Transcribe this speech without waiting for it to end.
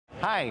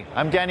Hi,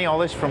 I'm Danny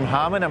Olesh from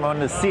Harman. I'm on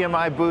the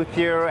CMI booth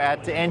here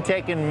at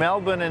NTech in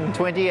Melbourne in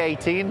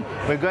 2018.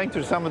 We're going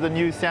through some of the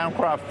new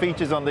Soundcraft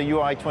features on the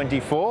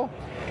Ui12.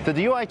 So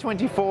the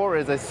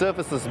Ui12 is a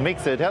surfaceless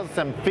mixer. It has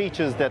some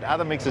features that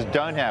other mixers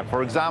don't have.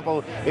 For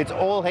example, it's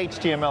all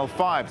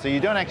HTML5, so you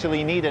don't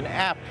actually need an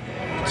app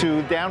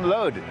to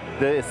download.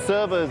 The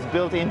server is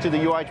built into the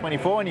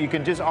Ui12 and you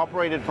can just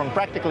operate it from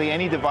practically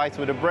any device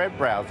with a web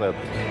browser.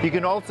 You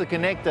can also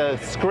connect a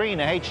screen,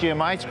 a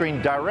HDMI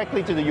screen,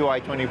 directly to the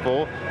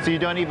Ui12, so you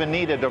don't even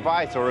need a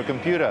device or a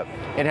computer.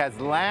 It has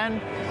LAN,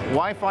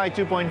 Wi-Fi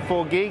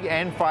 2.4 gig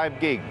and 5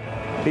 gig.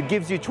 It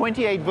gives you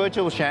 28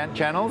 virtual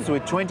channels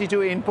with 22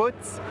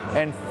 inputs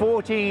and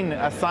 14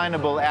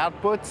 assignable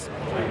outputs,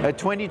 a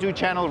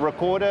 22-channel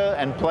recorder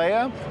and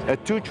player, a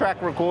 2-track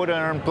recorder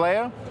and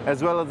player,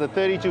 as well as a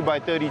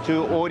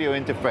 32x32 audio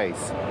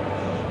interface.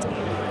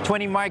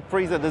 20 mic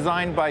pre's are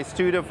designed by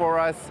Studer for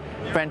us.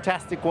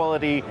 Fantastic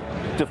quality.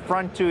 The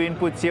front 2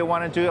 inputs here,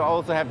 1 and 2,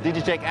 also have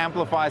Digitech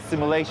amplifier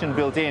simulation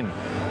built in.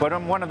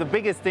 But one of the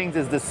biggest things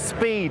is the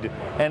speed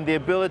and the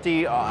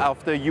ability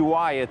of the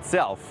UI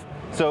itself.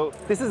 So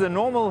this is a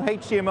normal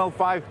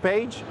HTML5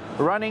 page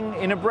running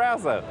in a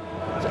browser.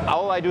 So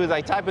all I do is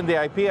I type in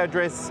the IP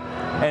address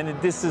and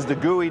this is the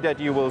GUI that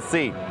you will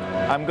see.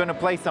 I'm going to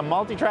play some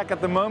multitrack at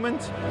the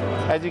moment.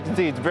 As you can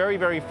see, it's very,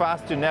 very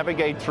fast to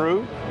navigate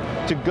through.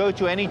 To go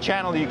to any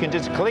channel, you can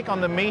just click on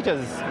the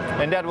meters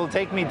and that will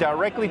take me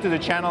directly to the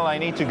channel I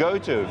need to go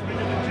to.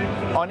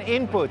 On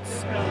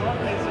inputs,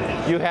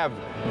 you have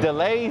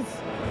delays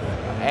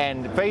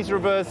and phase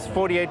reverse,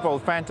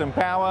 48-volt phantom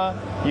power.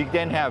 You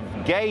then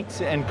have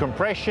gate and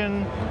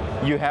compression.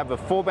 You have a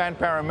 4-band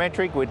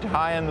parametric with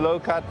high and low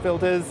cut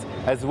filters,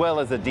 as well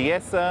as a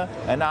de-esser,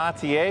 an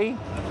RTA.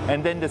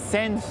 And then the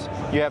sends,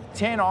 you have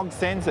 10 aux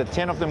sends,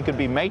 10 of them could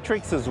be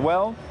matrix as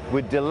well,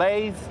 with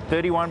delays,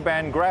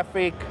 31-band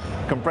graphic,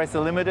 compressor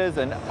limiters,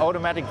 and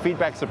automatic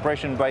feedback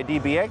suppression by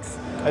DBX,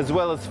 as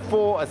well as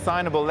 4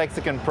 assignable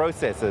lexicon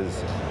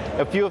processors.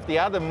 A few of the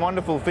other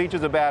wonderful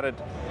features about it,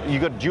 you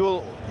got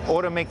dual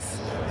auto mix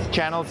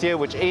channels here,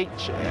 which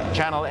each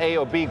channel A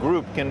or B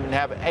group can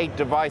have 8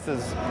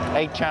 devices,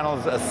 8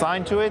 channels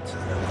assigned to it.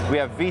 We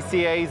have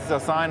VCAs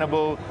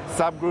assignable,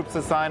 subgroups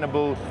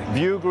assignable,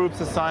 view groups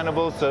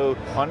assignable, so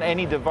on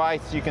any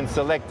device you can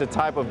select the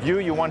type of view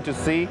you want to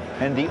see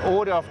and the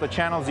order of the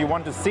channels you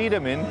want to see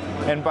them in,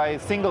 and by a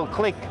single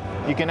click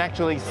you can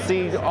actually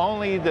see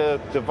only the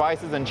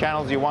devices and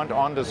channels you want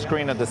on the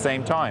screen at the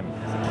same time.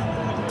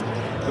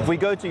 If we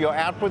go to your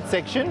output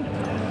section,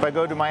 if I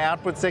go to my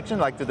output section,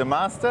 like to the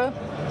master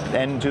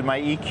and to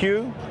my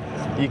EQ,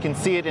 you can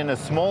see it in a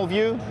small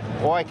view,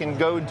 or I can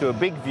go into a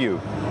big view.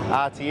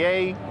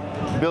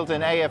 RTA,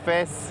 built-in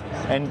AFS,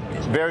 and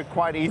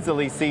quite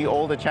easily see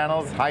all the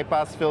channels,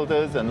 high-pass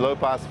filters and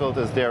low-pass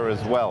filters there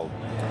as well.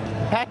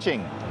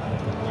 Patching.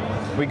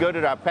 We go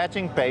to our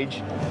patching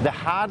page. The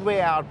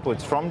hardware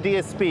outputs from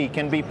DSP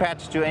can be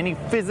patched to any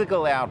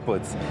physical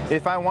outputs.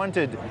 If I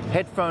wanted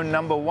headphone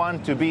number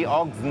 1 to be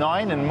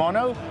aux9 in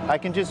mono, I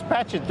can just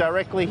patch it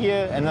directly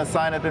here and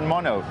assign it in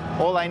mono.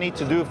 All I need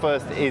to do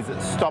first is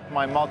stop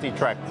my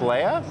multi-track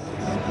player,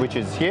 which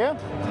is here.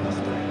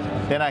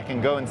 Then I can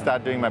go and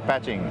start doing my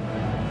patching.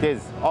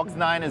 There's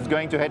aux9 is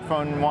going to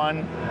headphone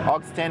 1,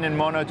 aux10 in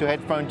mono to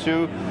headphone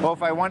 2, or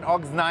if I want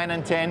aux9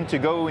 and 10 to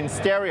go in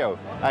stereo,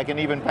 I can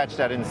even patch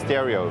that in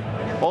stereo.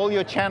 All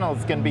your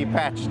channels can be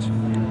patched,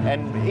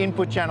 and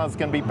input channels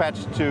can be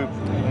patched to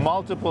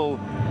multiple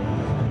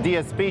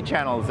DSP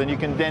channels, and you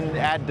can then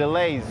add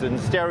delays and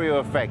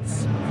stereo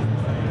effects.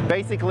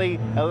 Basically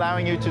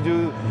allowing you to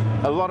do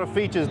a lot of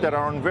features that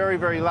are on very,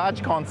 very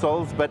large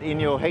consoles, but in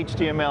your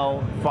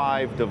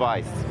HTML5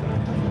 device.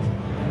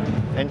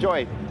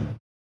 Enjoy!